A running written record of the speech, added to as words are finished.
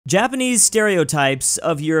Japanese stereotypes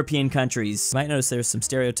of European countries. You might notice there's some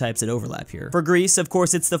stereotypes that overlap here. For Greece, of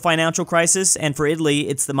course, it's the financial crisis, and for Italy,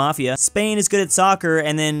 it's the mafia. Spain is good at soccer,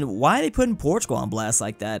 and then why are they putting Portugal on blast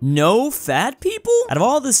like that? No fat people? Out of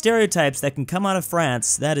all the stereotypes that can come out of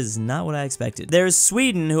France, that is not what I expected. There's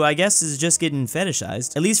Sweden, who I guess is just getting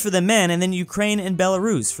fetishized, at least for the men, and then Ukraine and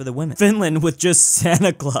Belarus for the women. Finland with just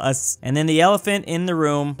Santa Claus. And then the elephant in the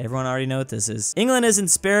room. Everyone already know what this is. England isn't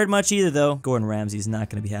spared much either, though. Gordon Ramsay's not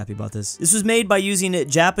gonna be happy about this. This was made by using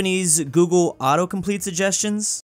Japanese Google autocomplete suggestions.